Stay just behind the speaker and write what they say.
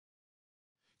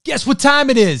Guess what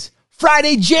time it is?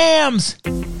 Friday Jams!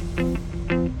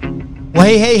 Well,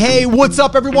 hey, what's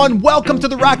up, everyone? Welcome to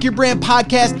the Rock Your Brand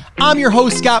Podcast. I'm your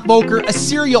host, Scott Boker, a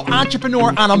serial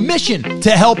entrepreneur on a mission to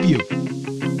help you.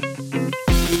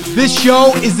 This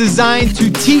show is designed to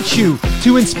teach you,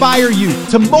 to inspire you,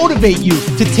 to motivate you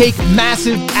to take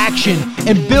massive action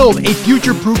and build a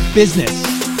future-proof business.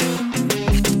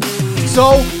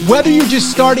 So, whether you're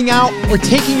just starting out or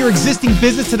taking your existing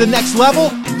business to the next level,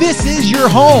 this is your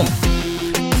home.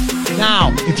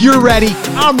 Now, if you're ready,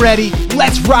 I'm ready.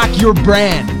 Let's rock your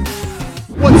brand.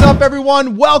 What's up,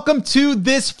 everyone? Welcome to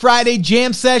this Friday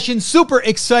Jam session. Super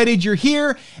excited you're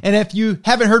here. And if you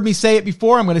haven't heard me say it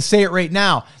before, I'm going to say it right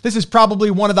now. This is probably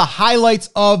one of the highlights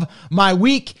of my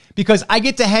week because I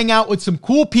get to hang out with some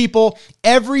cool people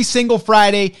every single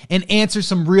Friday and answer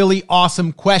some really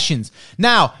awesome questions.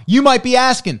 Now, you might be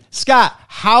asking, Scott,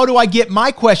 how do I get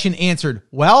my question answered?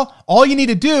 Well, all you need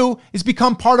to do is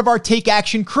become part of our Take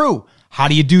Action crew. How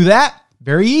do you do that?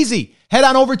 Very easy. Head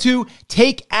on over to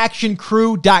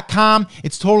takeactioncrew.com.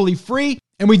 It's totally free,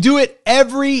 and we do it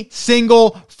every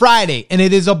single Friday, and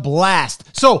it is a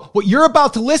blast. So what you're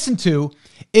about to listen to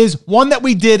is one that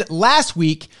we did last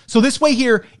week. So this way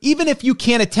here, even if you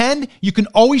can't attend, you can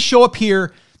always show up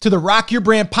here to the Rock Your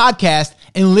Brand podcast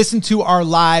and listen to our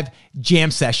live jam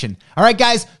session. All right,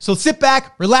 guys, so sit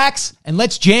back, relax, and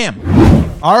let's jam.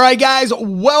 All right, guys,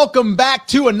 welcome back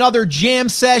to another jam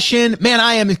session. Man,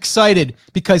 I am excited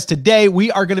because today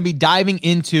we are going to be diving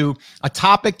into a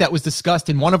topic that was discussed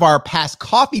in one of our past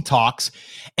coffee talks,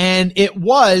 and it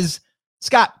was,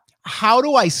 Scott, how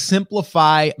do I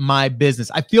simplify my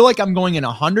business? I feel like I'm going in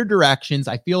 100 directions.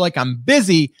 I feel like I'm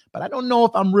busy, but I don't know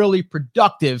if I'm really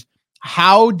productive.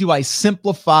 How do I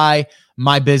simplify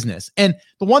my business? And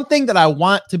the one thing that I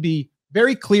want to be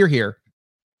very clear here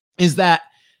is that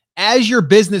as your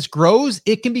business grows,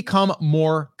 it can become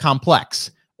more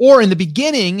complex. Or in the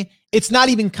beginning, it's not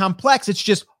even complex. It's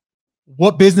just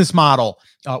what business model,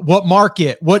 what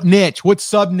market, what niche, what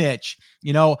sub niche,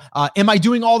 am I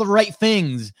doing all the right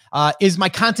things? Is my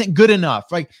content good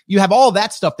enough? Right? You have all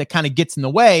that stuff that kind of gets in the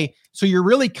way. So you're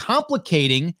really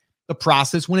complicating the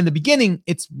process when in the beginning,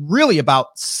 it's really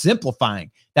about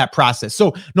simplifying that process.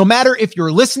 So no matter if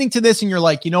you're listening to this and you're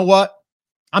like, you know what?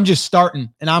 I'm just starting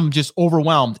and I'm just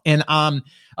overwhelmed and I'm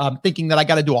thinking that I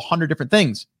got to do 100 different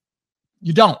things.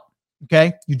 You don't,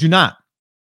 okay? You do not.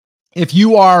 If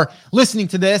you are listening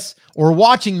to this or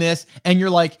watching this and you're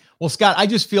like, well, Scott, I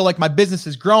just feel like my business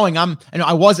is growing. I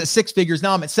was at 6 figures.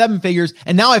 Now I'm at 7 figures.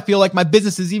 And now I feel like my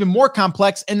business is even more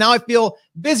complex. And now I feel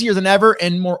busier than ever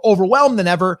and more overwhelmed than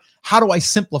ever. How do I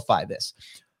simplify this?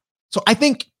 So I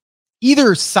think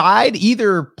either side,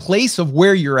 either place of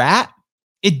where you're at,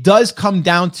 it does come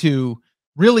down to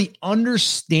really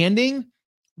understanding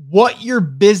what your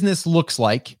business looks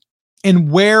like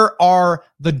and where are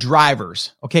the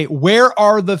drivers, okay? Where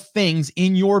are the things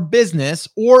in your business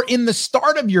or in the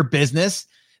start of your business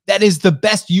that is the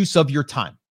best use of your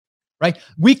time, right?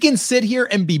 We can sit here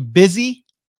and be busy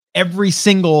every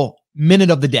single minute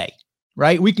of the day,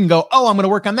 right? We can go, oh, I'm going to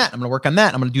work on that. I'm going to work on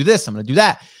that. I'm going to do this. I'm going to do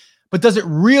that. But does it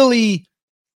really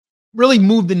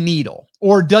move the needle?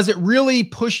 Or does it really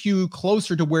push you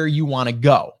closer to where you want to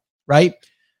go, right?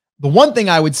 The one thing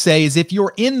I would say is if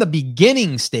you're in the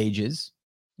beginning stages,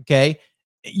 okay,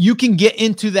 you can get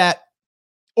into that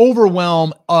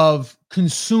overwhelm of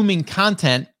consuming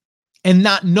content and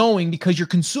not knowing because you're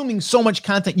consuming so much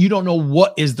content, you don't know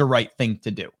what is the right thing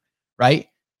to do, right?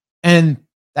 And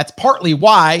that's partly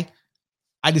why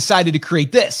I decided to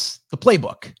create the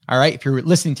playbook, all right? If you're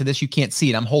listening to this, you can't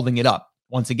see it. I'm holding it up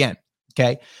once again.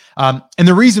 Okay. And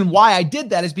the reason why I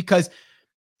did that is because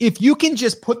if you can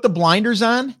just put the blinders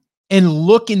on and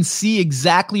look and see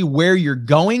exactly where you're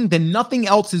going, then nothing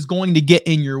else is going to get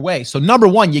in your way. So number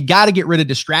one, you got to get rid of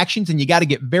distractions and you got to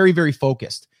get very, very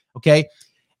focused. Okay.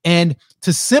 And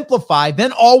to simplify,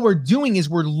 then all we're doing is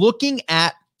we're looking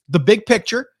at the big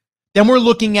picture. Then we're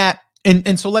looking at,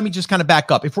 and so let me just kind of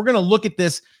back up. If we're going to look at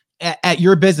this at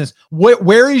your business,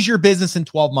 where is your business in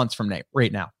 12 months from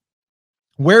right now?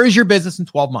 Where is your business in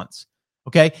 12 months?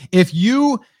 Okay. If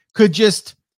you could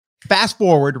just fast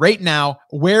forward right now,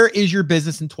 where is your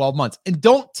business in 12 months? And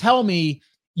don't tell me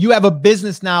you have a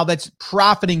business now that's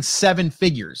profiting 7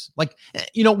 figures. Like,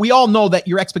 we all know that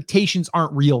your expectations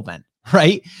aren't real then,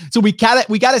 right? So we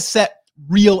gotta set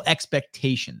real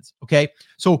expectations. Okay.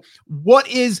 So what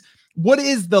is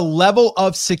the level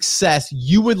of success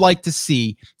you would like to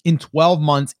see in 12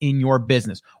 months in your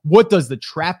business? What does the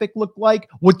traffic look like?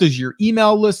 What does your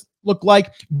email list look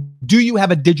like? Do you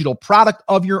have a digital product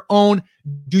of your own?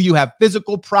 Do you have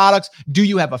physical products? Do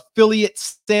you have affiliate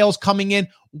sales coming in?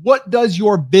 What does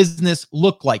your business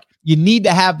look like? You need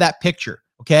to have that picture,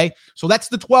 okay? So that's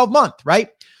the 12-month, right?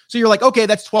 So you're like, okay,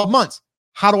 that's 12 months.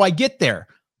 How do I get there?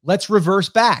 Let's reverse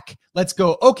back. Let's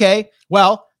go, okay,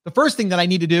 well, the first thing that I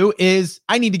need to do is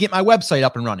I need to get my website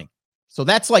up and running. So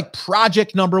that's like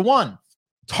project number one,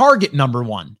 target number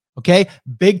one, okay?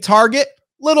 Big target,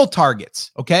 little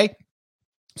targets, okay?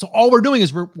 So all we're doing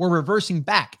is we're reversing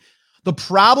back. The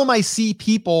problem I see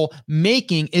people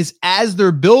making is as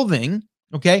they're building,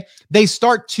 okay, they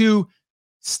start to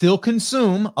still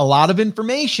consume a lot of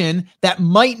information that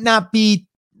might not be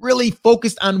really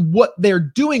focused on what they're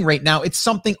doing right now. It's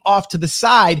something off to the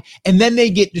side, and then they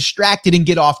get distracted and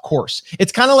get off course.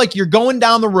 It's kind of like you're going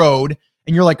down the road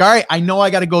and you're like, all right, I know I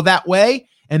got to go that way.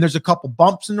 And there's a couple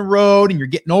bumps in the road and you're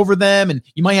getting over them. And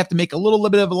you might have to make a little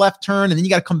bit of a left turn and then you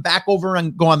got to come back over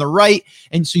and go on the right.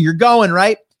 And so you're going,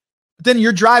 right? But then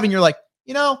you're driving, you're like,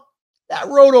 you know, that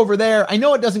road over there, I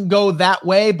know it doesn't go that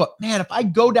way, but man, if I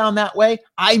go down that way,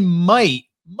 I might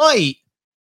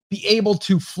be able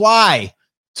to fly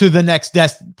to the next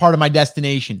part of my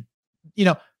destination. You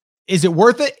know, is it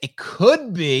worth it? It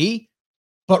could be,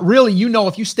 but really, you know,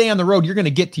 if you stay on the road, you're going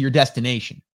to get to your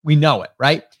destination. We know it,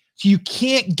 right? So you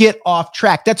can't get off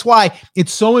track. That's why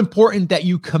it's so important that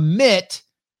you commit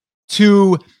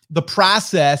to the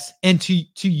process and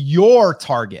to your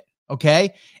target,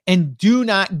 okay? And do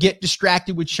not get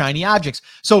distracted with shiny objects.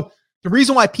 So the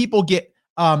reason why people get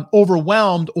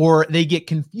overwhelmed or they get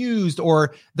confused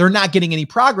or they're not getting any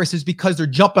progress is because they're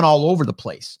jumping all over the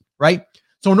place, right?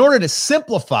 So in order to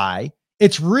simplify,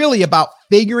 it's really about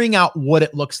figuring out what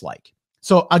it looks like.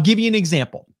 So I'll give you an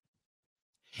example.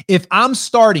 If I'm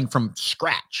starting from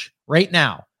scratch right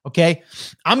now, okay,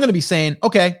 I'm going to be saying,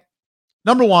 okay,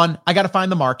 number one, I got to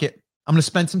find the market. I'm going to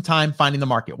spend some time finding the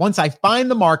market. Once I find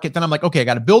the market, then I'm like, okay, I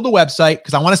got to build a website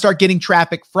because I want to start getting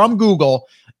traffic from Google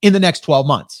in the next 12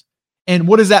 months. And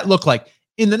what does that look like?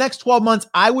 In the next 12 months,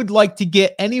 I would like to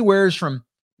get anywhere from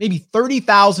maybe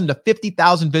 30,000 to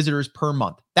 50,000 visitors per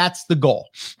month. That's the goal.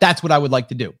 That's what I would like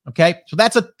to do. Okay. So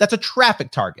that's a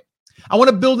traffic target. I want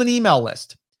to build an email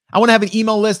list. I want to have an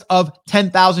email list of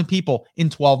 10,000 people in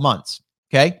 12 months.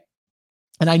 Okay.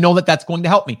 And I know that that's going to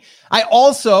help me. I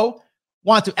also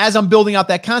want to, as I'm building out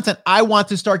that content, I want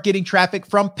to start getting traffic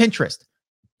from Pinterest.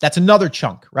 That's another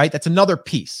chunk, right? That's another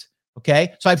piece.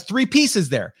 Okay. So I have 3 pieces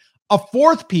there. A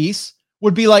fourth piece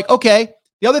would be like, okay,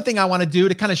 the other thing I want to do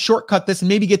to kind of shortcut this and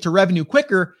maybe get to revenue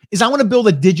quicker is I want to build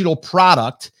a digital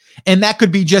product. And that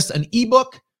could be just an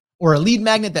ebook or a lead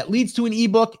magnet that leads to an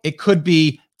ebook. It could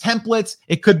be templates.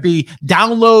 It could be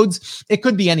downloads. It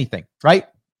could be anything, right?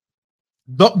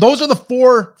 Those are the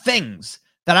 4 things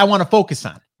that I want to focus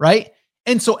on, right?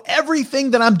 And so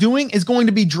everything that I'm doing is going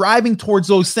to be driving towards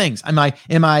those things. Am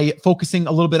I focusing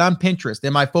a little bit on Pinterest?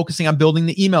 Am I focusing on building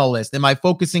the email list? Am I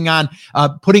focusing on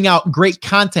putting out great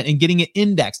content and getting it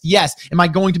indexed? Yes. Am I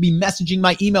going to be messaging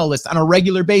my email list on a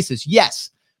regular basis?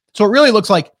 Yes. So it really looks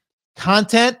like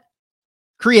content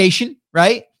creation,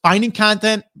 right? Finding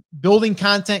content, building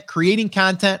content, creating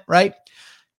content, right?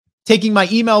 Taking my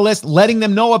email list, letting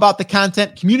them know about the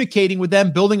content, communicating with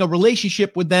them, building a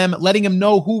relationship with them, letting them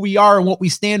know who we are and what we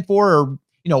stand for, or,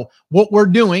 you know, what we're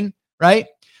doing, right?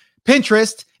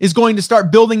 Pinterest is going to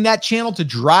start building that channel to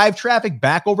drive traffic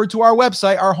back over to our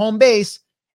website, our home base,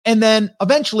 and then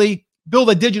eventually build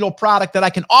a digital product that I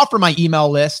can offer my email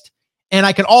list and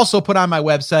I can also put on my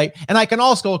website, and I can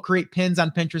also create pins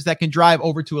on Pinterest that can drive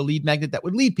over to a lead magnet that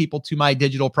would lead people to my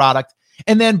digital product.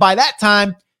 And then by that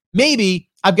time, maybe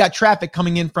I've got traffic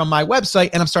coming in from my website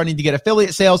and I'm starting to get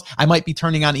affiliate sales. I might be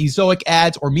turning on Ezoic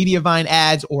ads or Mediavine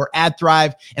ads or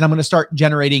AdThrive, and I'm going to start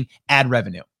generating ad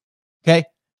revenue. Okay.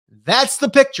 That's the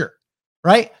picture,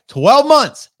 right? 12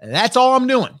 months. That's all I'm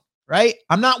doing, right?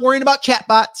 I'm not worrying about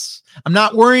chatbots. I'm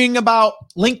not worrying about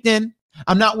LinkedIn.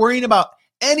 I'm not worrying about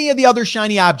any of the other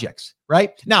shiny objects,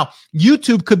 right? Now,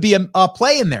 YouTube could be a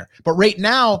play in there, but right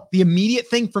now, the immediate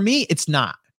thing for me, it's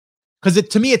not. Because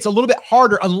to me, it's a little bit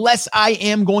harder unless I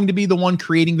am going to be the one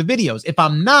creating the videos. If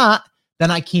I'm not, then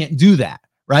I can't do that,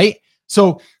 right?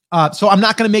 So I'm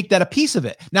not going to make that a piece of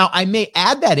it. Now, I may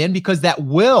add that in because that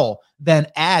will then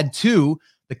add to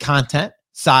the content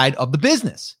side of the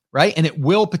business, right? And it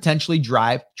will potentially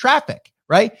drive traffic,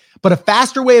 right? But a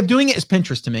faster way of doing it is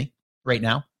Pinterest to me right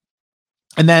now.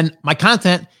 And then my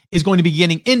content is going to be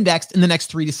getting indexed in the next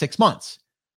 3 to 6 months,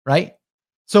 right?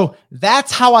 So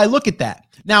that's how I look at that.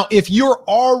 Now, if you're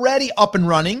already up and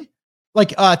running,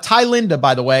 like Ty Linda,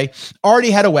 by the way,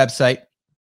 already had a website.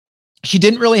 She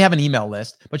didn't really have an email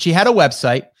list, but she had a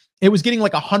website it was getting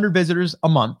like 100 visitors a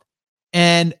month.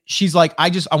 And she's like, I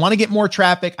want to get more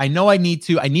traffic. I know I need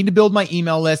to build my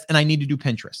email list and I need to do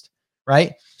Pinterest.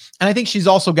 Right. And I think she's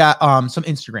also got some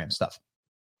Instagram stuff.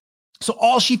 So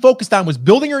all she focused on was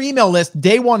building her email list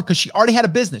day one, because she already had a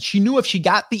business. She knew if she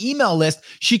got the email list,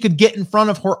 she could get in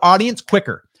front of her audience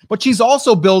quicker. But she's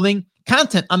also building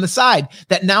content on the side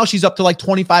that now she's up to like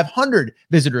 2,500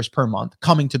 visitors per month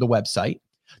coming to the website,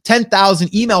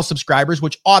 10,000 email subscribers,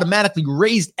 which automatically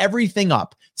raised everything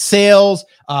up. Sales,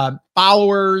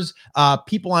 followers,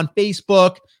 people on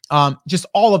Facebook, just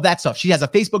all of that stuff. She has a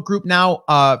Facebook group now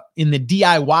in the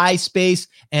DIY space,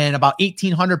 and about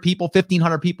 1,800 people,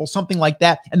 1,500 people, something like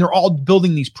that. And they're all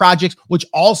building these projects, which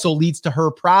also leads to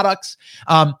her products.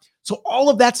 So all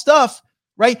of that stuff,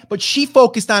 right? But she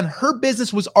focused on her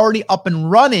business was already up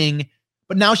and running,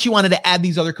 but now she wanted to add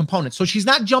these other components. So she's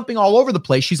not jumping all over the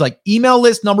place. She's like, email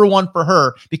list number one for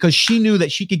her, because she knew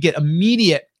that she could get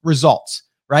immediate results,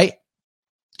 right?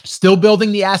 Still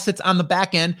building the assets on the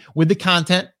back end with the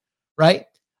content, right?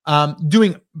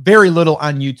 Doing very little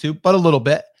on YouTube, but a little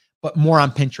bit, but more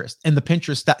on Pinterest. And the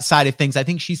Pinterest side of things, I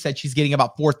think she said she's getting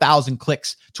about 4,000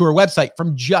 clicks to her website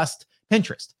from just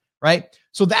Pinterest, right?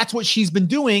 So that's what she's been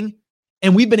doing.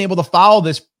 And we've been able to follow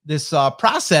this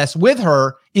process with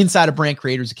her inside of Brand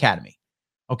Creators Academy.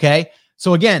 Okay.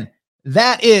 So again,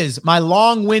 that is my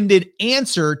long-winded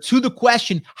answer to the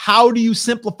question, how do you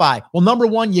simplify? Well, number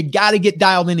one, you got to get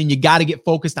dialed in and you got to get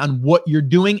focused on what you're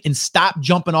doing and stop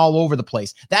jumping all over the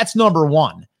place. That's number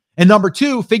one. And number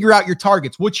two, figure out your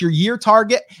targets. What's your year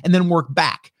target? And then work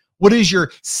back. What is your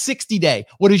 60-day?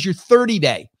 What is your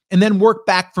 30-day? And then work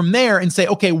back from there and say,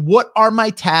 okay, what are my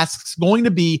tasks going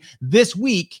to be this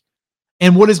week?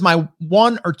 And what is my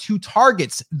 1 or 2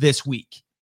 targets this week?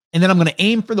 And then I'm going to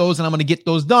aim for those and I'm going to get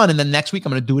those done. And then next week, I'm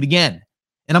going to do it again.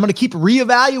 And I'm going to keep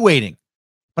reevaluating,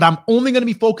 but I'm only going to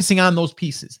be focusing on those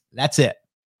pieces. That's it.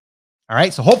 All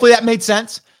right. So hopefully that made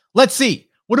sense. Let's see.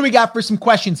 What do we got for some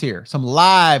questions here? Some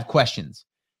live questions.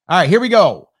 All right, here we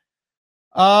go.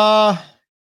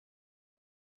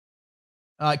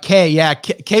 Kay, yeah,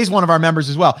 Kay's one of our members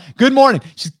as well. Good morning.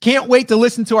 She can't wait to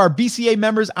listen to our BCA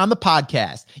members on the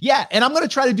podcast. Yeah, and I'm going to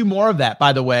try to do more of that,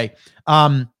 by the way.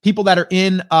 People that are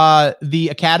in the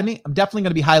academy, I'm definitely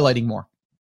going to be highlighting more.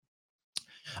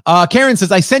 Karen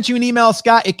says, I sent you an email,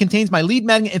 Scott. It contains my lead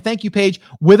magnet and thank you page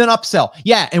with an upsell.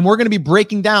 Yeah, and we're going to be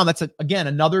breaking down. That's, again,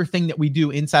 another thing that we do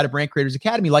inside of Brand Creators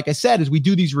Academy. Like I said, is we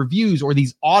do these reviews or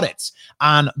these audits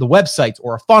on the websites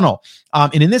or a funnel.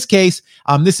 And in this case,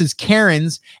 this is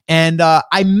Karen's. And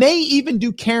I may even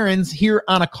do Karen's here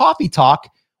on a coffee talk.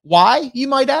 Why, you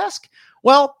might ask?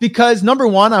 Well, because number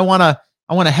one, I want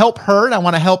to help her and I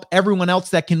want to help everyone else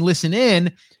that can listen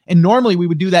in. And normally we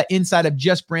would do that inside of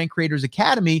just Brand Creators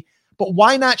Academy, but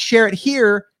why not share it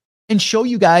here and show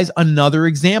you guys another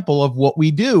example of what we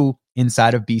do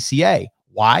inside of BCA?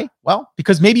 Why? Well,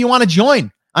 because maybe you want to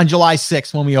join on July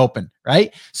 6th when we open,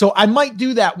 right? So I might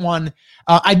do that one.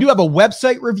 I do have a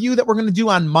website review that we're going to do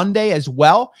on Monday as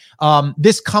well.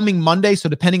 This coming Monday. So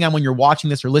depending on when you're watching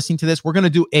this or listening to this, we're going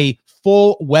to do a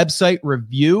full website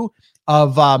review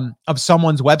of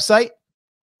someone's website.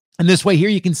 And this way here,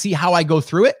 you can see how I go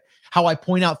through it, how I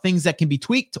point out things that can be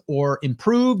tweaked or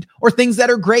improved or things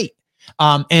that are great.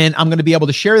 And I'm going to be able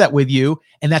to share that with you.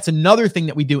 And that's another thing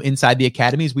that we do inside the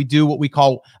academy is we do what we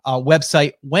call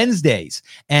website Wednesdays.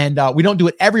 And we don't do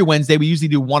it every Wednesday. We usually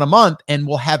do one a month and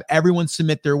we'll have everyone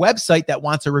submit their website that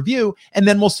wants a review. And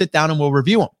then we'll sit down and we'll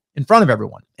review them in front of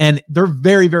everyone. And they're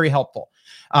very, very helpful.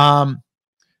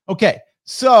 Okay.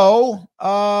 So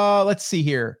let's see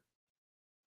here.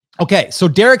 Okay, so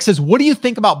Derek says, what do you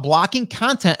think about blocking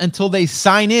content until they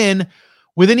sign in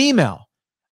with an email?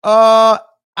 I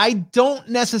don't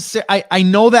necessarily, I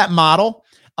know that model.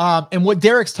 And what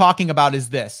Derek's talking about is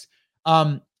this.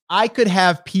 I could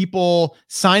have people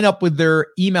sign up with their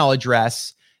email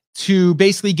address to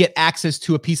basically get access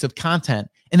to a piece of content.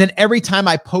 And then every time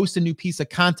I post a new piece of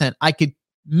content, I could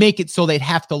make it so they'd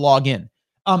have to log in.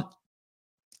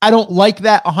 I don't like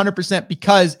that 100%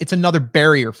 because it's another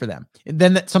barrier for them. And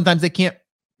then sometimes they can't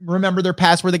remember their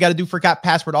password. They got to do forgot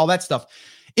password, all that stuff.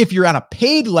 If you're on a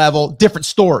paid level, different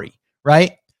story,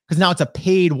 right? Because now it's a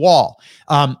paid wall,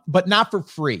 but not for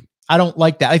free. I don't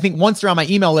like that. I think once they're on my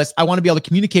email list, I want to be able to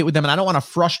communicate with them and I don't want to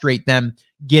frustrate them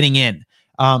getting in.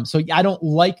 So I don't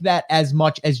like that as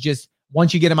much as just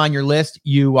once you get them on your list,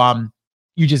 you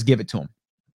just give it to them.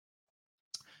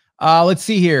 Let's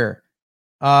see here.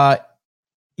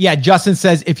 Yeah, Justin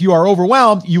says, if you are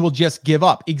overwhelmed, you will just give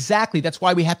up. Exactly. That's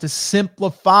why we have to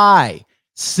simplify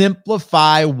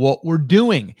what we're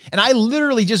doing. And I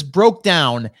literally just broke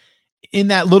down in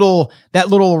that little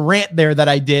rant there that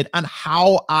I did on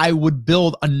how I would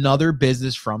build another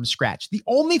business from scratch. The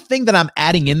only thing that I'm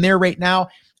adding in there right now,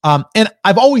 and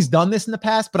I've always done this in the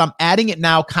past, but I'm adding it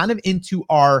now kind of into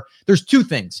there's two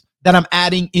things that I'm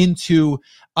adding into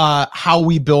how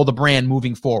we build a brand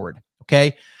moving forward.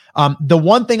 Okay. The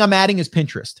one thing I'm adding is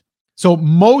Pinterest. So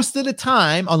most of the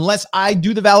time, unless I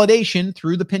do the validation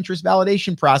through the Pinterest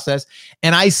validation process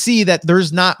and I see that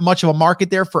there's not much of a market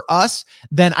there for us,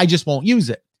 then I just won't use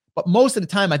it. But most of the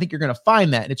time, I think you're going to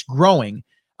find that and it's growing.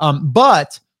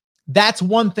 But that's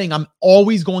one thing I'm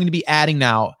always going to be adding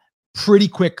now pretty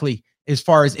quickly as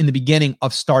far as in the beginning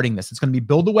of starting this. It's going to be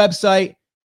build a website,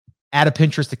 add a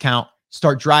Pinterest account,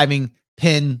 start driving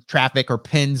pin traffic or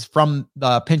pins from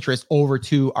the Pinterest over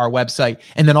to our website.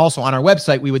 And then also on our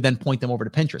website, we would then point them over to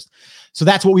Pinterest. So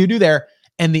that's what we would do there.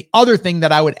 And the other thing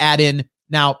that I would add in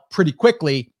now pretty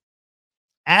quickly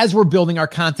as we're building our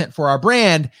content for our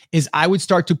brand is I would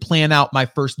start to plan out my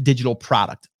first digital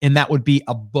product. And that would be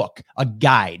a book, a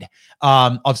guide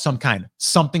of some kind,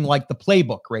 something like the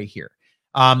playbook right here.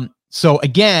 So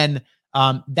again,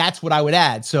 that's what I would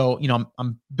add. So,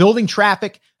 I'm building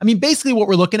traffic. I mean, basically what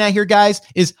we're looking at here, guys,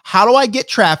 is how do I get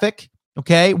traffic?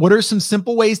 Okay. What are some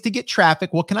simple ways to get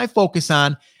traffic? What can I focus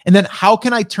on? And then how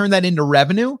can I turn that into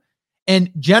revenue?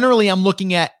 And generally I'm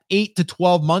looking at 8 to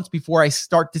 12 months before I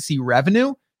start to see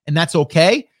revenue, and that's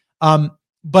okay.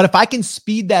 But if I can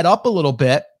speed that up a little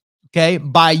bit, okay,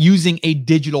 by using a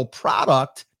digital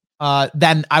product,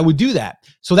 then I would do that.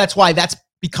 So that's why that's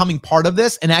becoming part of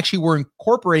this. And actually we're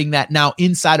incorporating that now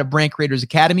inside of Brand Creators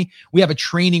Academy. We have a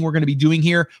training we're going to be doing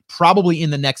here probably in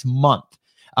the next month.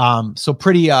 So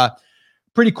pretty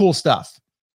cool stuff.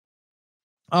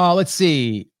 Let's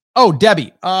see. Oh,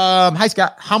 Debbie. Hi,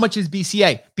 Scott. How much is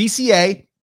BCA? BCA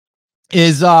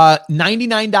is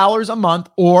 $99 a month,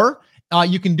 or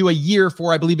you can do a year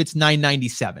for, I believe it's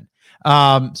 $997.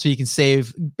 So you can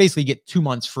basically get 2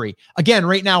 months free. Again,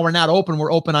 right now we're not open.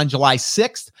 We're open on July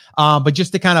 6th. But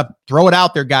just to kind of throw it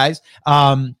out there, guys,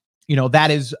 that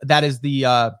is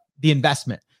the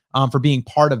investment, for being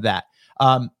part of that.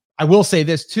 I will say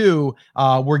this too.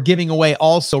 We're giving away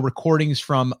also recordings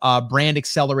from Brand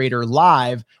Accelerator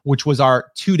Live, which was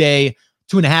our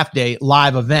 2.5 day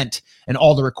live event, and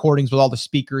all the recordings with all the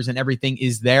speakers and everything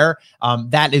is there.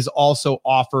 That is also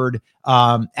offered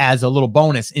as a little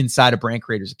bonus inside of Brand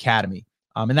Creators Academy.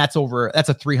 And that's a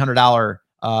 $300,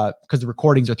 because the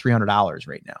recordings are $300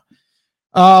 right now.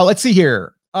 Let's see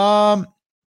here.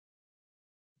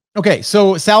 Okay.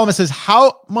 So Salama says,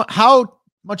 how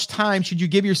much time should you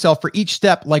give yourself for each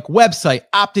step, like website,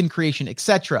 opt-in creation,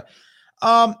 etc.?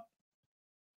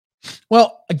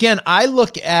 Well, again, I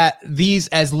look at these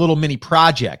as little mini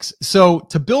projects. So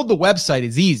to build the website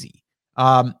is easy.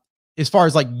 As far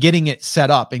as like getting it set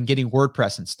up and getting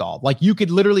WordPress installed, like you could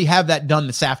literally have that done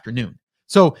this afternoon.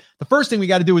 So the first thing we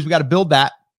got to do is we got to build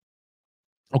that.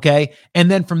 Okay.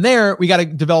 And then from there, we got to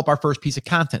develop our first piece of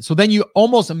content. So then you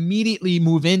almost immediately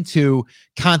move into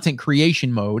content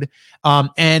creation mode.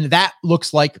 And that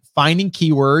looks like finding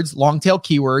keywords, long tail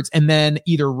keywords, and then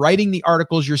either writing the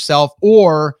articles yourself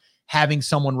or having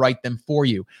someone write them for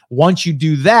you. Once you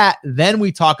do that, then we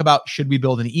talk about, should we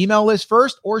build an email list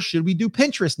first or should we do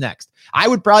Pinterest next? I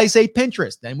would probably say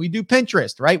Pinterest. Then we do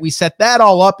Pinterest, right? We set that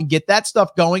all up and get that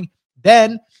stuff going.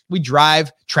 Then we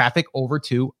drive traffic over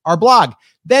to our blog.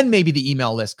 Then maybe the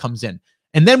email list comes in.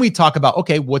 And then we talk about,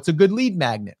 okay, what's a good lead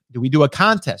magnet? Do we do a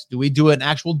contest? Do we do an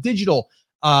actual digital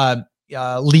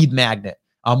lead magnet?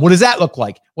 What does that look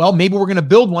like? Well, maybe we're going to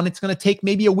build one. It's going to take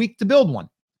maybe a week to build one.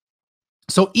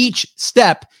 So each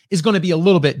step is going to be a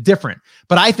little bit different,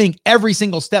 but I think every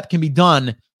single step can be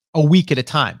done a week at a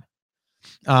time.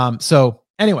 So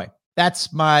anyway,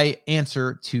 that's my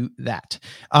answer to that.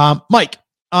 Mike,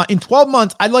 in 12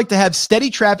 months, I'd like to have steady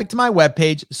traffic to my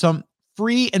webpage, some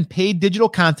free and paid digital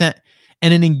content,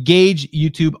 and an engaged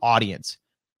YouTube audience.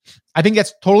 I think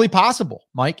that's totally possible,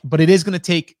 Mike, but it is going to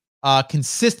take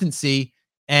consistency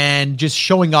and just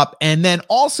showing up. And then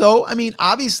also, I mean,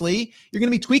 obviously, you're going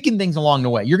to be tweaking things along the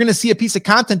way. You're going to see a piece of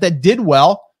content that did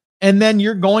well, and then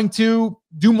you're going to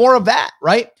do more of that,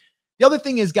 right? The other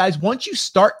thing is, guys, once you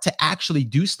start to actually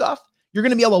do stuff, you're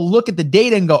going to be able to look at the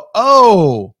data and go,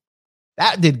 oh,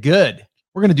 that did good.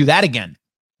 We're going to do that again.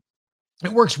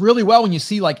 It works really well when you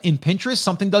see, like in Pinterest,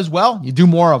 something does well, you do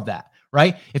more of that,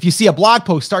 right? If you see a blog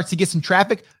post starts to get some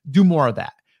traffic, do more of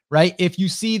that, right? If you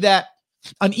see that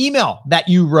an email that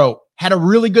you wrote had a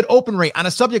really good open rate on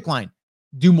a subject line,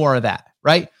 do more of that,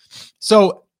 right?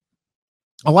 So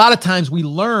a lot of times we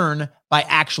learn by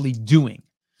actually doing,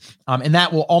 and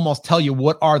that will almost tell you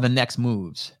what are the next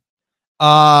moves.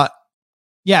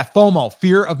 Yeah, FOMO,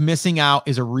 fear of missing out,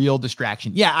 is a real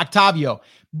distraction. Yeah, Octavio,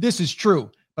 this is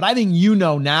true. But I think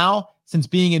now, since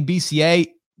being in BCA,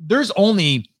 there's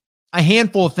only a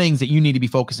handful of things that you need to be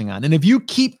focusing on. And if you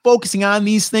keep focusing on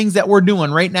these things that we're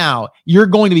doing right now, you're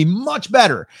going to be much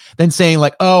better than saying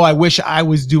like, oh, I wish I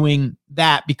was doing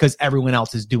that because everyone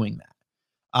else is doing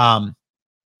that.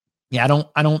 Yeah,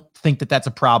 I don't think that that's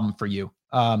a problem for you.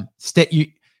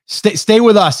 Stay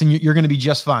with us and you're going to be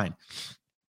just fine.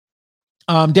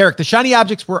 Derek, the shiny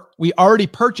objects we already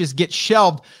purchased get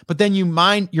shelved, but then your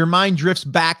mind drifts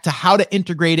back to how to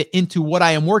integrate it into what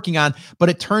I am working on, but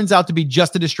it turns out to be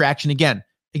just a distraction again.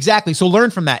 Exactly. So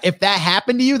learn from that. If that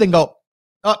happened to you, then go,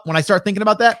 oh, when I start thinking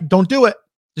about that, don't do it.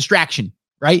 Distraction,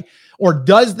 right? Or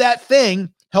does that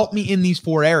thing help me in these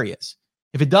 4 areas?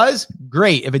 If it does,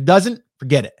 great. If it doesn't,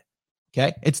 forget it.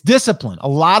 Okay. It's discipline. A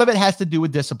lot of it has to do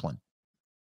with discipline.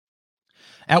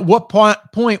 At what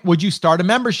point would you start a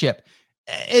membership?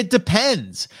 It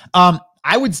depends.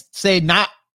 I would say not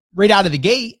right out of the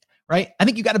gate, right? I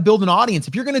think you got to build an audience.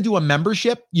 If you're going to do a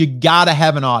membership, you got to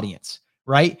have an audience,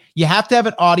 right? You have to have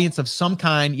an audience of some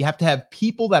kind. You have to have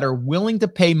people that are willing to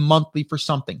pay monthly for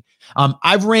something.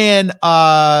 I've ran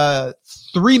 3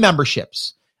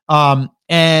 memberships,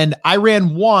 and I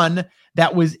ran one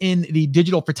that was in the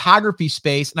digital photography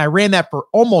space, and I ran that for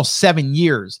almost 7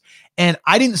 years. And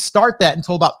I didn't start that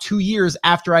until about 2 years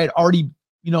after I had already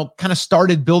kind of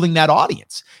started building that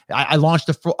audience. I launched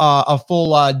a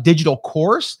full digital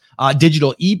course,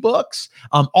 digital ebooks,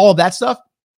 all of that stuff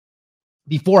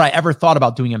before I ever thought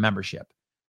about doing a membership.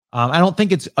 I don't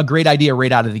think it's a great idea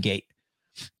right out of the gate.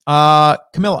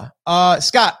 Camilla,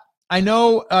 Scott, I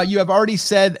know you have already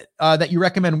said that you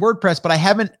recommend WordPress, but I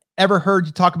haven't ever heard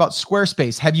you talk about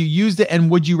Squarespace. Have you used it and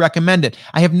would you recommend it?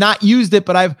 I have not used it,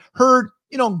 but I've heard,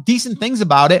 decent things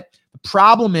about it. The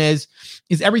problem is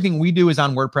everything we do is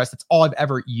on WordPress. That's all I've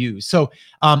ever used. So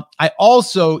I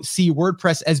also see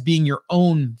WordPress as being your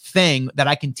own thing that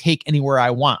I can take anywhere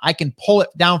I want. I can pull it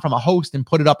down from a host and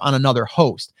put it up on another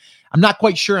host. I'm not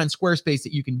quite sure on Squarespace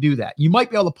that you can do that. You might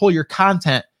be able to pull your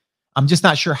content. I'm just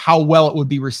not sure how well it would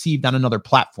be received on another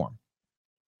platform.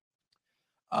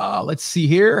 Let's see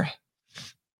here.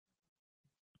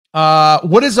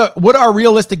 What are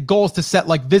realistic goals to set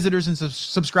like visitors and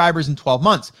subscribers in 12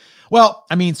 months? Well,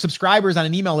 I mean, subscribers on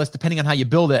an email list, depending on how you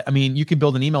build it. I mean, you can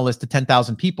build an email list to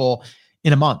 10,000 people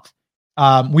in a month.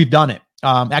 We've done it.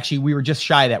 Actually, we were just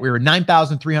shy of that. We were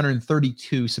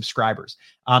 9,332 subscribers.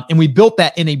 And we built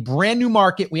that in a brand new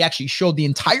market. We actually showed the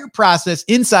entire process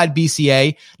inside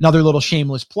BCA, another little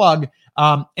shameless plug.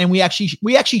 And we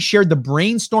actually shared the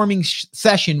brainstorming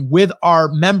session with our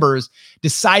members,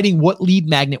 deciding what lead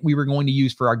magnet we were going to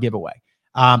use for our giveaway.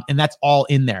 And that's all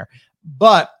in there.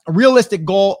 But a realistic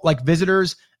goal, like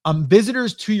visitors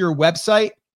to your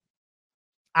website,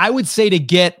 I would say to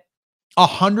get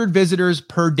 100 visitors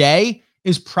per day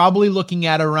is probably looking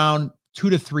at around 2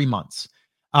 to 3 months.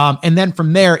 And then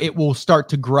from there, it will start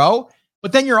to grow.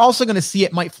 But then you're also going to see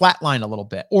it might flatline a little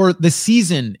bit, or the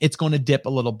season, it's going to dip a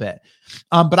little bit.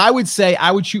 But I would say I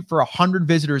would shoot for 100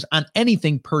 visitors on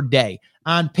anything per day.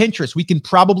 On Pinterest, we can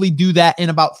probably do that in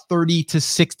about 30 to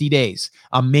 60 days,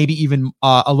 maybe even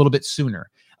a little bit sooner.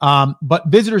 But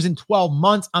visitors in 12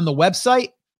 months on the website,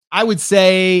 I would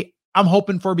say I'm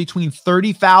hoping for between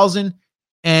 30,000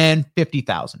 and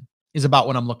 50,000 is about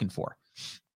what I'm looking for.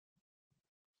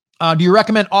 Do you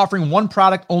recommend offering one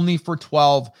product only for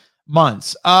 12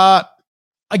 months?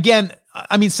 Again,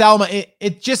 I mean, Salma,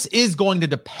 it just is going to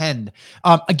depend.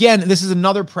 Again, this is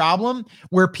another problem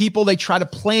where people, they try to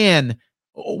plan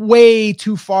way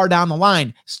too far down the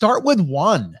line. Start with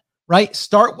one, right?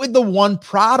 Start with the one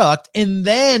product and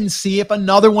then see if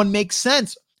another one makes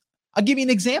sense. I'll give you an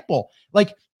example.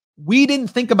 Like, we didn't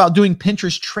think about doing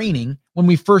Pinterest training when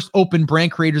we first opened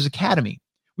Brand Creators Academy.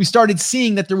 We started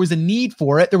seeing that there was a need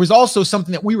for it. There was also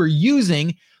something that we were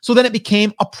using. So then it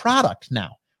became a product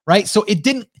now, right? So we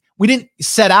didn't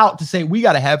set out to say, we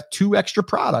got to have 2 extra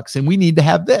products and we need to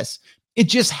have this. It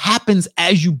just happens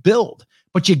as you build,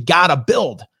 but you got to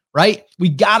build, right? We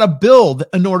got to build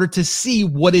in order to see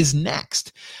what is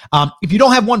next. If you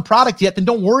don't have one product yet, then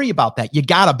don't worry about that. You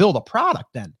got to build a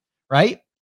product then, right?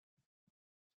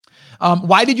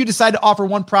 Why did you decide to offer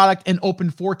one product and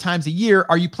open 4 times a year?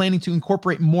 Are you planning to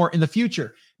incorporate more in the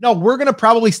future? No, we're going to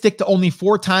probably stick to only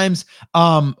 4 times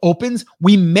opens.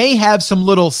 We may have some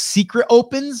little secret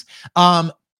opens.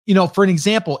 For an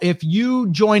example, if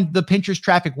you joined the Pinterest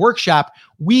Traffic Workshop,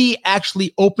 we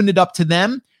actually opened it up to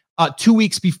them 2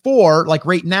 weeks before, like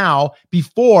right now,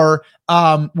 before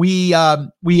we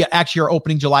actually are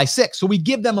opening July 6th. So we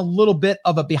give them a little bit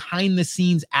of a behind the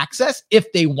scenes access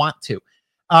if they want to.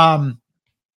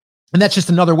 And that's just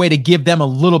another way to give them a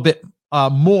little bit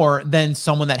more than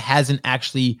someone that hasn't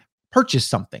actually purchased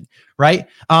something, right?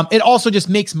 It also just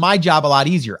makes my job a lot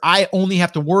easier. I only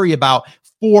have to worry about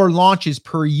 4 launches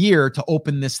per year to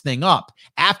open this thing up.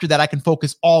 After that, I can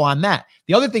focus all on that.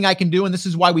 The other thing I can do, and this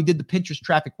is why we did the Pinterest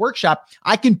traffic workshop,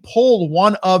 I can pull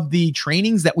one of the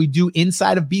trainings that we do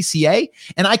inside of BCA,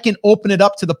 and I can open it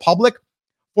up to the public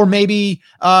for maybe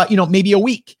a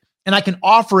week. And I can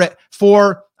offer it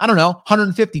for, I don't know,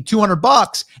 150, 200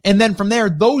 bucks. And then from there,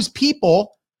 those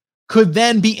people could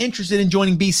then be interested in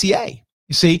joining BCA,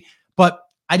 you see, but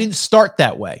I didn't start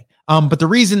that way. But the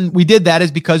reason we did that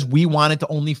is because we wanted to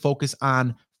only focus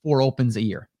on 4 opens a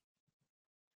year.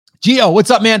 Gio,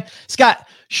 what's up, man? Scott,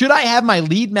 should I have my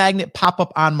lead magnet pop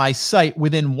up on my site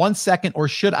within 1 second, or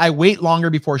should I wait longer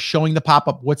before showing the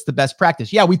pop-up? What's the best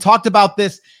practice? Yeah, we talked about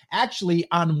this actually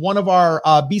on one of our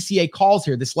BCA calls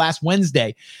here this last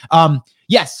Wednesday.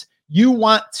 Yes, you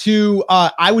want to,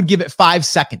 I would give it 5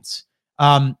 seconds.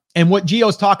 And what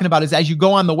Gio's talking about is as you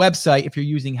go on the website, if you're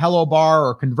using HelloBar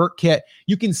or ConvertKit,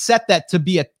 you can set that to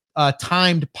be a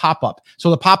timed pop-up. So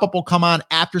the pop-up will come on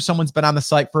after someone's been on the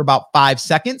site for about 5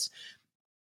 seconds.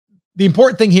 The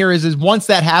important thing here is once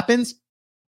that happens,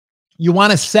 you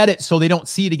want to set it so they don't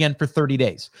see it again for 30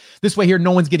 days. This way here,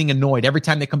 no one's getting annoyed. Every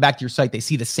time they come back to your site, they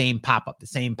see the same pop-up.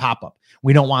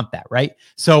 We don't want that, right?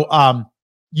 So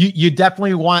you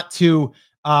definitely want to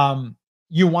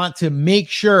make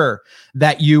sure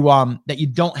that you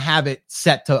don't have it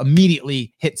set to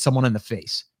immediately hit someone in the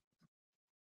face.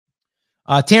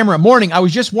 Tamara, morning. I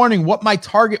was just wondering what my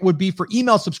target would be for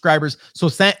email subscribers. So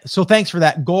thanks for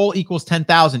that. Goal equals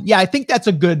 10,000. Yeah, I think that's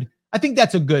a good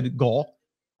goal.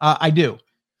 I do.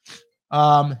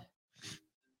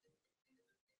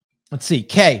 Let's see.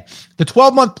 Kay, the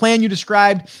 12-month plan you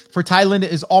described for Ty Linda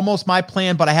is almost my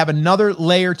plan, but I have another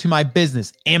layer to my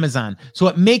business, Amazon. So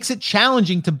it makes it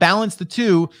challenging to balance the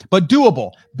two, but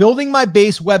doable. Building my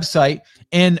base website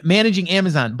and managing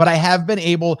Amazon, but I have been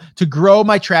able to grow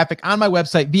my traffic on my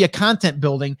website via content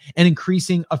building and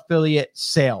increasing affiliate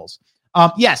sales.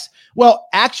 Yes. Well,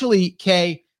 actually,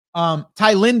 Kay,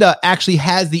 Ty Linda actually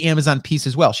has the Amazon piece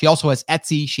as well. She also has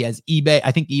Etsy. She has eBay.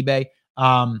 I think eBay.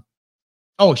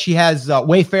 She has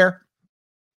Wayfair.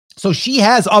 So she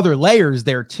has other layers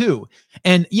there too.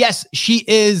 And yes, she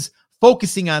is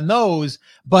focusing on those,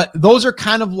 but those are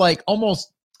kind of like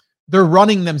almost, they're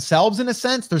running themselves in a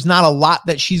sense. There's not a lot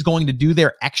that she's going to do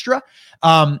there extra.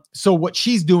 So what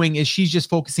she's doing is she's just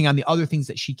focusing on the other things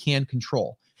that she can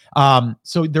control.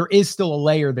 So there is still a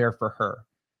layer there for her.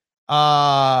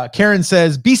 Karen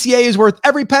says, BCA is worth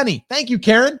every penny. Thank you,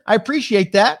 Karen. I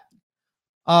appreciate that.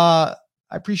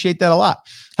 I appreciate that a lot.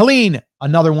 Helene,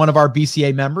 another one of our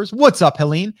BCA members. What's up,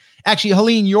 Helene? Actually,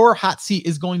 Helene, your hot seat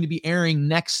is going to be airing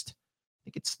next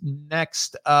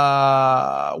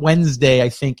Wednesday, I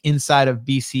think, inside of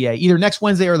BCA. Either next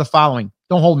Wednesday or the following.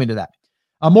 Don't hold me to that.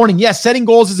 Morning. Yes, setting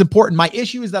goals is important. My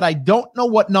issue is that I don't know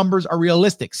what numbers are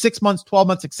realistic. 6 months, 12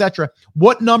 months, etc.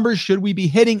 What numbers should we be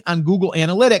hitting on Google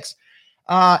Analytics?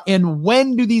 And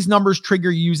when do these numbers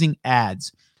trigger using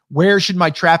ads? Where should my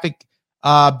traffic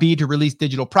be to release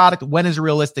digital product? When is a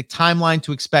realistic timeline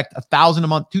to expect 1,000 a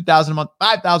month, 2,000 a month,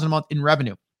 5,000 a month in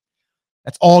revenue?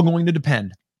 That's all going to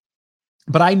depend.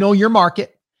 But I know your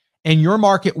market, and your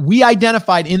market, we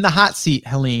identified in the hot seat,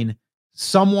 Helene,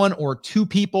 someone or 2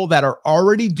 people that are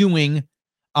already doing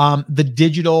the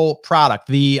digital product,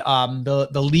 the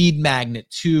lead magnet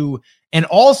too, and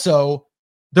also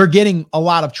they're getting a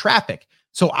lot of traffic.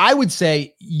 So I would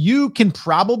say you can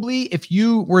probably, if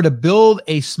you were to build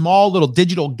a small little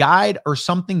digital guide or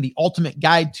something, the ultimate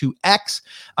guide to X,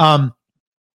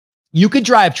 you could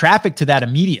drive traffic to that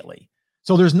immediately.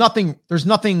 So there's nothing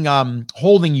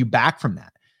holding you back from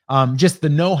that. Just the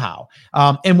know-how.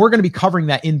 And we're going to be covering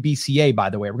that in BCA, by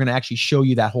the way. We're going to actually show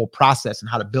you that whole process and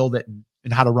how to build it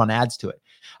and how to run ads to it.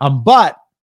 But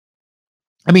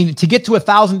I mean, to get to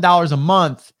 $1,000 a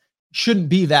month shouldn't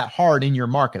be that hard in your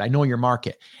market. I know your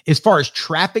market. As far as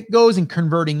traffic goes and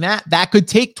converting that could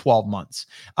take 12 months.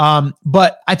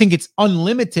 But I think it's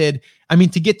unlimited. I mean,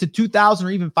 to get to 2,000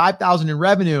 or even 5,000 in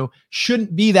revenue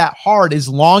shouldn't be that hard as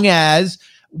long as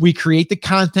we create the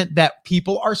content that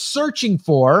people are searching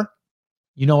for.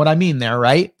 You know what I mean there,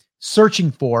 right?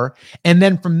 Searching for. And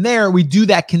then from there, we do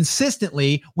that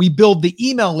consistently. We build the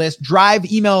email list, drive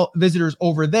email visitors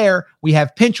over there. We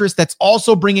have Pinterest that's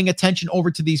also bringing attention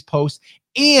over to these posts.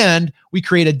 And we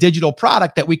create a digital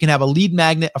product that we can have a lead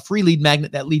magnet, a free lead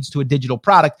magnet that leads to a digital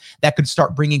product that could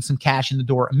start bringing some cash in the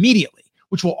door immediately,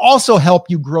 which will also help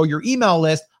you grow your email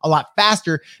list a lot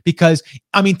faster. Because,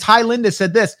 I mean, Ty Linda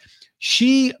said this,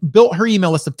 she built her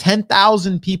email list of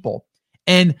 10,000 people,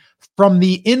 and from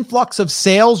the influx of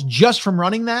sales just from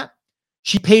running that,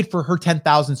 she paid for her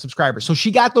 10,000 subscribers. So she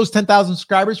got those 10,000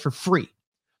 subscribers for free.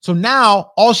 So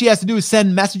now all she has to do is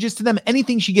send messages to them.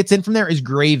 Anything she gets in from there is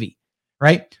gravy,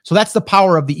 right? So that's the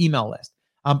power of the email list.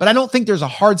 But I don't think there's a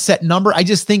hard set number. I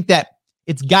just think that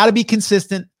it's got to be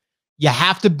consistent. You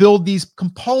have to build these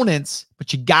components,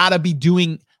 but you got to be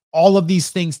doing all of these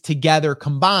things together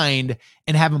combined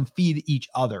and have them feed each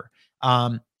other.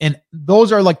 And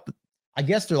those are like, I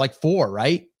guess they're like 4,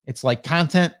 right? It's like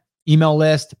content, email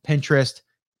list, Pinterest,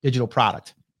 digital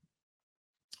product.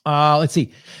 Let's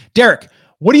see. Derek,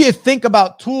 what do you think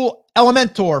about tool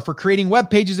Elementor for creating web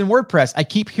pages in WordPress? I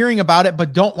keep hearing about it,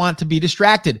 but don't want to be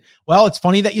distracted. Well, it's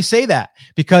funny that you say that,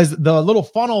 because the little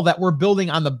funnel that we're building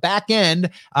on the back end,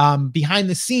 behind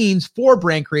the scenes for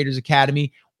Brand Creators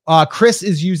Academy, Chris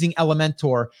is using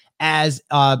Elementor as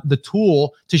the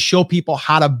tool to show people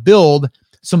how to build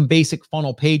some basic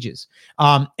funnel pages.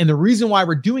 And the reason why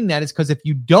we're doing that is because if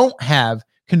you don't have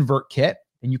ConvertKit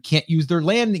and you can't use their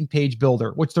landing page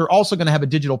builder, which they're also going to have a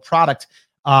digital product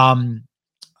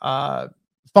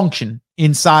function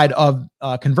inside of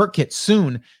ConvertKit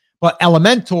soon, but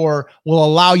Elementor will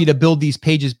allow you to build these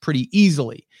pages pretty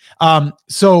easily.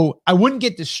 So I wouldn't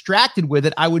get distracted with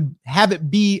it. I would have it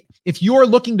be, if you're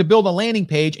looking to build a landing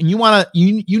page and you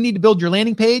need to build your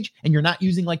landing page and you're not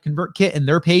using like ConvertKit and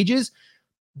their pages,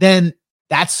 then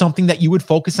that's something that you would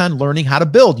focus on learning how to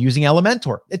build using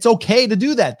Elementor. It's okay to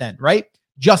do that then, right?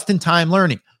 Just-in-time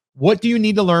learning. What do you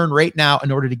need to learn right now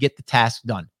in order to get the task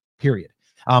done? Period.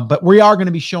 But we are going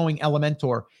to be showing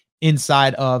Elementor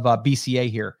inside of BCA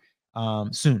here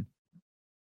soon.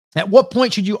 At what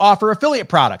point should you offer affiliate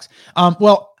products?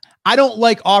 Well, I don't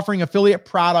like offering affiliate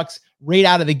products right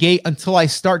out of the gate until I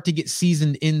start to get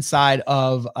seasoned inside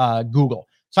of Google.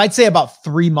 So I'd say about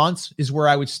 3 months is where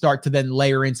I would start to then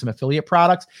layer in some affiliate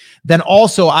products. Then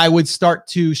also I would start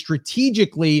to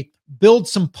strategically build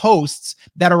some posts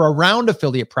that are around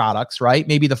affiliate products, right?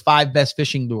 Maybe the 5 best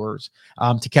fishing lures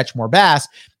to catch more bass.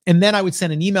 And then I would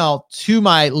send an email to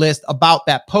my list about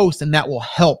that post, and that will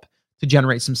help to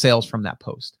generate some sales from that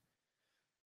post.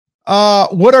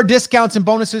 What are discounts and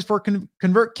bonuses for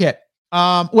ConvertKit?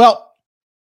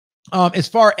 As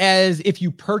far as if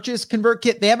you purchase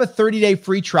ConvertKit, they have a 30-day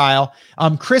free trial.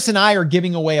 Chris and I are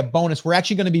giving away a bonus. We're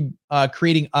actually going to be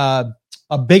creating a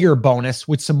bigger bonus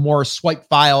with some more swipe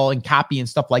file and copy and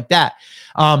stuff like that.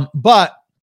 But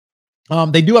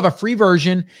they do have a free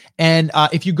version. And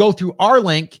if you go through our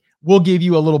link, we'll give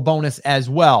you a little bonus as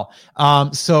well.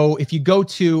 So if you go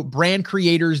to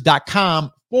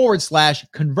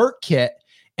brandcreators.com/ConvertKit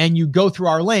and you go through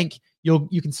our link,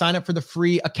 you can sign up for the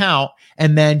free account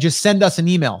and then just send us an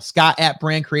email,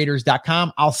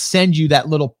 scott@brandcreators.com. I'll send you that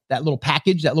little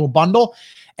package, that little bundle,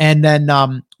 and then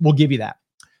we'll give you that.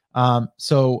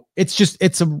 So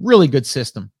it's a really good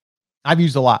system. I've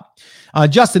used a lot.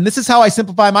 Justin, this is how I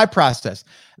simplify my process.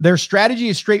 Their strategy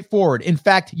is straightforward. In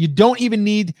fact, you don't even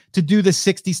need to do the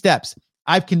 60 steps.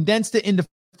 I've condensed it into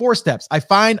 4 steps. I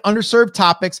find underserved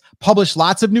topics, publish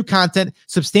lots of new content,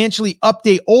 substantially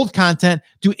update old content,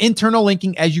 do internal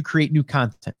linking as you create new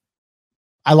content.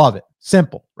 I love it.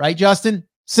 Simple, right, Justin?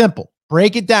 Simple.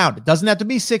 Break it down. It doesn't have to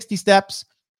be 60 steps,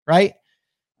 right?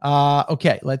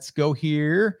 Okay, let's go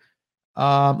here.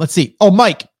 Let's see. Oh,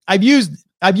 Mike, I've used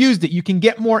it. You can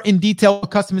get more in detail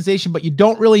customization, but you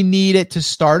don't really need it to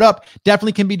start up.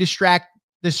 Definitely can be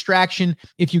distraction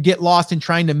if you get lost in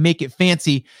trying to make it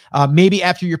fancy. Maybe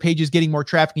after your page is getting more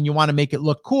traffic and you want to make it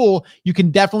look cool, you can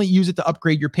definitely use it to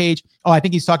upgrade your page. Oh, I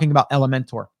think he's talking about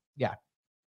Elementor. Yeah.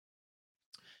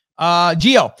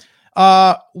 Gio,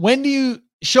 when do you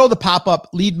show the pop-up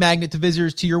lead magnet to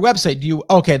visitors to your website? We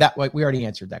already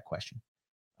answered that question.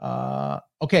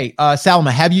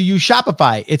 Salma, have you used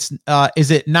Shopify?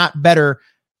 Is it not better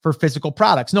for physical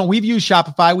products? No, we've used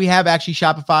Shopify. We have actually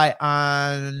Shopify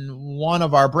on one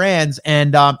of our brands,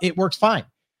 and it works fine.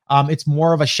 It's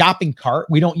more of a shopping cart.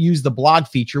 We don't use the blog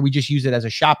feature. We just use it as a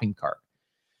shopping cart.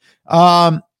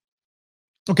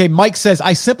 Mike says,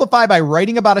 I simplify by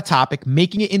writing about a topic,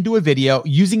 making it into a video,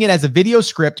 using it as a video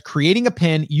script, creating a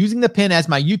pin, using the pin as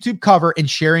my YouTube cover, and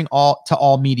sharing to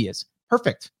all medias.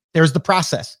 Perfect. There's the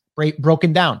process,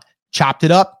 broken down, chopped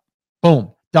it up,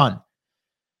 boom, done.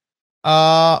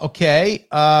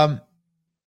 Gio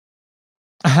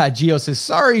says,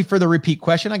 sorry for the repeat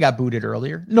question. I got booted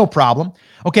earlier. No problem.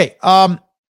 Okay,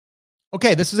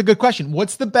 this is a good question.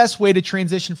 What's the best way to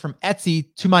transition from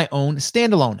Etsy to my own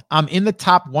standalone? I'm in the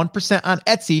top 1% on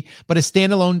Etsy, but a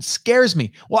standalone scares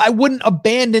me. Well, I wouldn't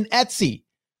abandon Etsy.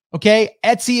 Okay.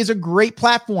 Etsy is a great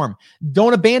platform.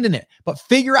 Don't abandon it, but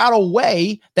figure out a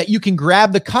way that you can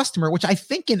grab the customer, which I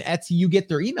think in Etsy, you get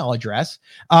their email address.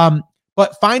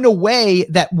 But find a way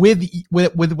that with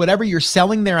whatever you're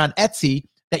selling there on Etsy,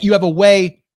 that you have a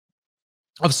way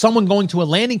of someone going to a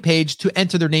landing page to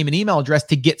enter their name and email address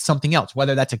to get something else,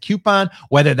 whether that's a coupon,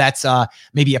 whether that's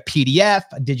maybe a PDF,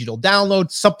 a digital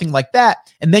download, something like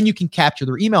that. And then you can capture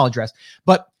their email address.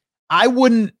 But I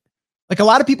wouldn't, like, a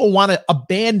lot of people want to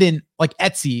abandon like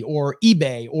Etsy or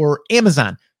eBay or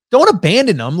Amazon. Don't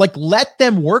abandon them. Like, let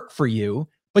them work for you,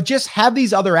 but just have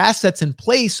these other assets in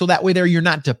place so that way you're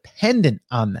not dependent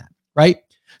on them, right?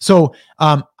 So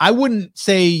I wouldn't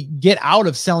say get out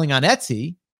of selling on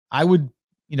Etsy. I would,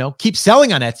 keep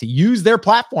selling on Etsy. Use their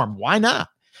platform. Why not?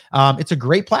 It's a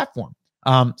great platform.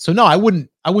 So no, I wouldn't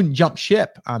jump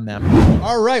ship on them.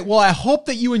 All right. Well, I hope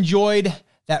that you enjoyed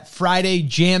that Friday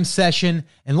jam session.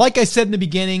 And like I said in the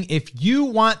beginning, if you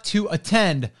want to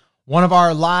attend one of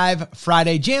our live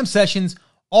Friday jam sessions,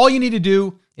 all you need to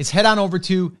do is head on over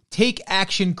to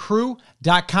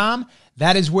takeactioncrew.com.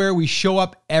 That is where we show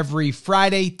up every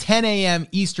Friday, 10 a.m.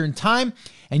 Eastern time.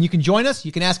 And you can join us.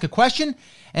 You can ask a question,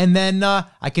 and then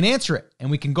I can answer it. And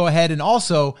we can go ahead and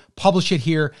also publish it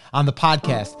here on the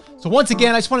podcast. So once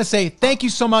again, I just want to say thank you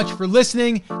so much for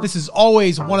listening. This is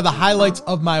always one of the highlights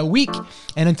of my week.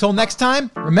 And until next time,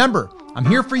 remember, I'm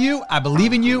here for you. I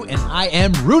believe in you, and I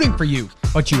am rooting for you.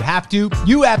 But you have to,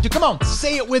 come on,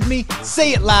 say it with me,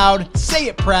 say it loud, say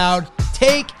it proud,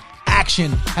 take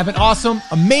action. Have an awesome,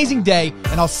 amazing day,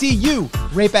 and I'll see you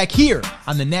right back here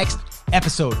on the next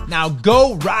episode. Now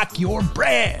go rock your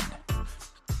brand.